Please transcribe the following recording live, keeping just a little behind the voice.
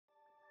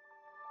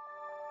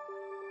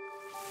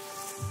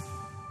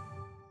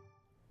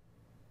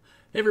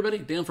Hey everybody,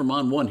 Dan from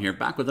ON1 here,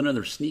 back with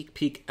another sneak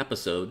peek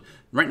episode.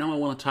 Right now I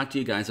want to talk to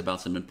you guys about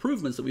some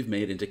improvements that we've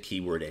made into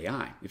Keyword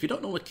AI. If you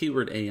don't know what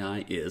Keyword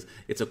AI is,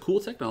 it's a cool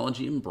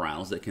technology in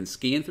Browse that can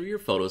scan through your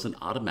photos and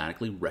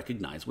automatically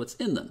recognize what's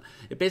in them.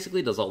 It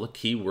basically does all the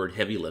keyword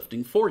heavy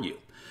lifting for you.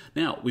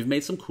 Now, we've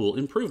made some cool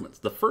improvements.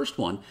 The first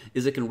one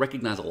is it can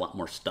recognize a lot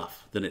more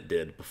stuff than it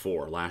did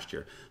before last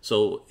year.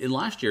 So in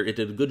last year, it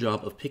did a good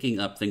job of picking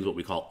up things what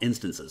we call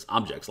instances,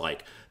 objects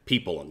like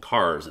people and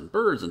cars and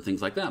birds and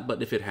things like that.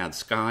 But if it had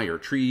sky or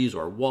trees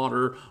or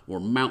water or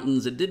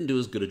mountains, it didn't do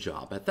as good a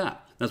job at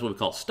that. That's what we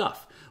call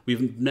stuff.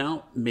 We've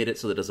now made it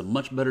so that it does a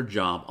much better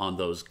job on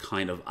those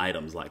kind of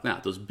items like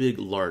that, those big,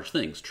 large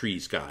things, tree,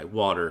 sky,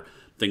 water,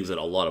 things that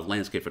a lot of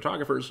landscape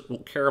photographers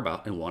won't care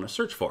about and want to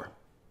search for.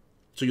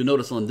 So you'll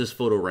notice on this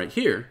photo right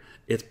here,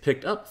 it's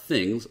picked up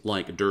things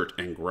like dirt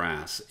and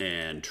grass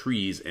and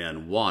trees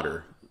and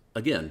water.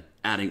 Again,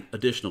 adding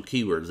additional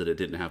keywords that it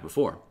didn't have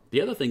before.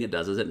 The other thing it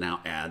does is it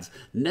now adds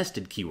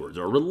nested keywords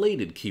or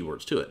related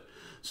keywords to it.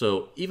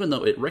 So even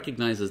though it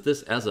recognizes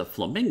this as a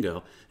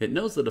flamingo, it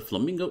knows that a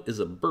flamingo is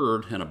a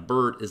bird and a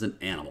bird is an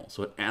animal.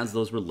 So it adds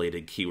those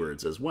related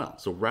keywords as well.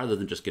 So rather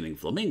than just getting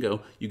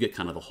flamingo, you get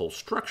kind of the whole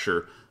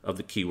structure of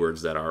the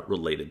keywords that are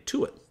related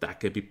to it. That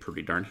could be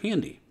pretty darn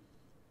handy.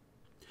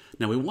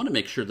 Now we want to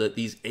make sure that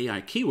these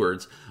AI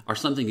keywords are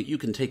something that you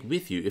can take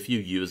with you if you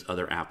use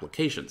other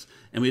applications.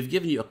 And we've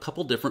given you a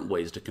couple different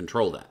ways to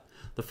control that.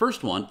 The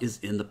first one is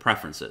in the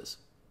preferences.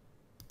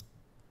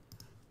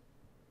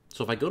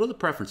 So if I go to the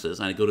preferences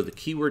and I go to the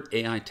Keyword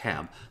AI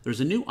tab,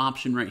 there's a new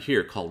option right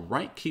here called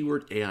Write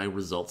Keyword AI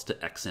Results to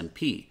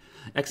XMP.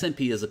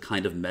 XMP is a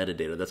kind of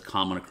metadata that's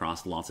common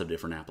across lots of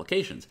different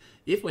applications.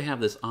 If we have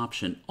this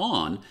option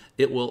on,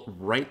 it will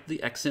write the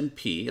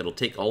XMP. It'll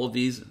take all of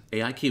these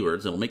AI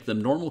keywords, it'll make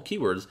them normal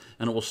keywords,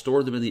 and it will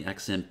store them in the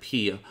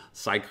XMP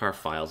sidecar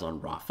files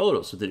on raw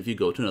photos, so that if you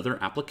go to another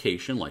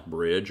application like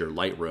Bridge or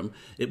Lightroom,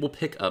 it will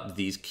pick up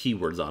these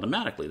keywords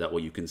automatically. That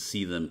way you can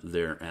see them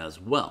there as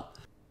well.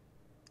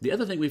 The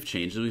other thing we've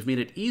changed is we've made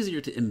it easier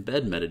to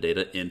embed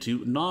metadata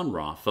into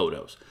non-RAW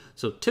photos.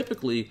 So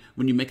typically,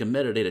 when you make a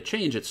metadata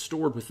change, it's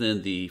stored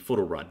within the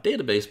Photo RAW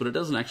database, but it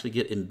doesn't actually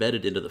get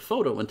embedded into the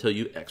photo until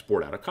you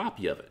export out a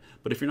copy of it.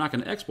 But if you're not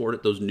going to export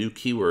it, those new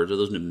keywords or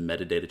those new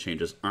metadata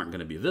changes aren't going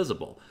to be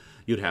visible.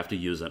 You'd have to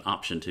use an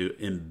option to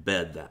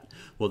embed that.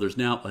 Well, there's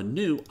now a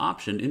new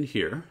option in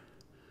here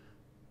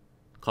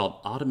called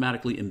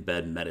Automatically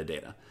Embed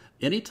Metadata.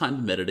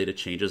 Anytime the metadata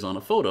changes on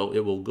a photo,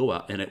 it will go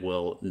out and it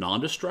will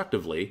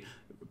non-destructively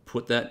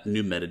put that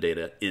new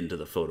metadata into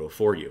the photo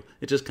for you.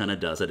 It just kind of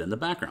does it in the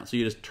background. So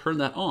you just turn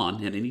that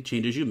on and any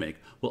changes you make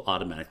will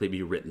automatically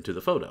be written to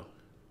the photo.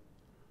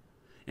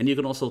 And you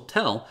can also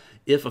tell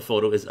if a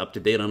photo is up to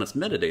date on its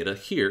metadata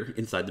here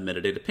inside the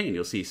metadata pane.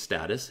 You'll see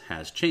status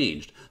has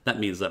changed. That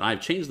means that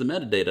I've changed the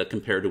metadata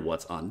compared to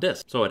what's on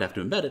disk. So I'd have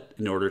to embed it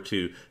in order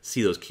to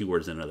see those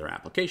keywords in another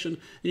application.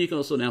 And you can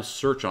also now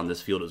search on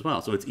this field as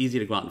well. So it's easy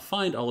to go out and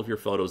find all of your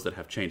photos that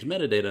have changed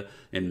metadata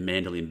and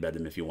manually embed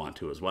them if you want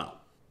to as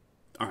well.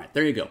 All right,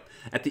 there you go.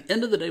 At the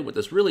end of the day, what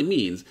this really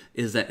means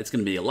is that it's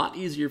going to be a lot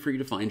easier for you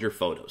to find your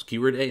photos.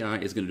 Keyword AI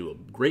is going to do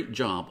a great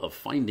job of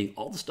finding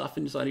all the stuff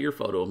inside of your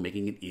photo,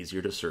 making it easier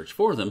to search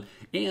for them,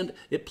 and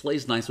it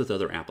plays nice with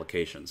other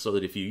applications, so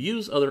that if you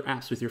use other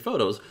apps with your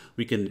photos,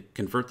 we can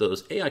convert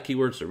those AI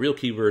keywords to real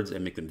keywords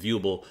and make them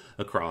viewable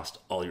across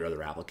all your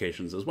other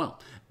applications as well.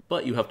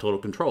 But you have total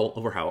control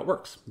over how it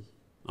works.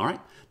 All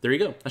right, there you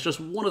go. That's just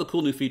one of the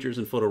cool new features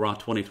in Photo RAW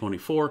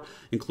 2024,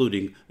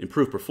 including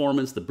improved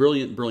performance, the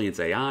Brilliance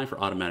AI for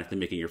automatically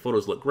making your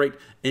photos look great,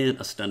 and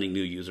a stunning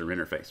new user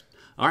interface.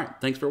 All right,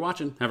 thanks for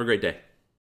watching. Have a great day.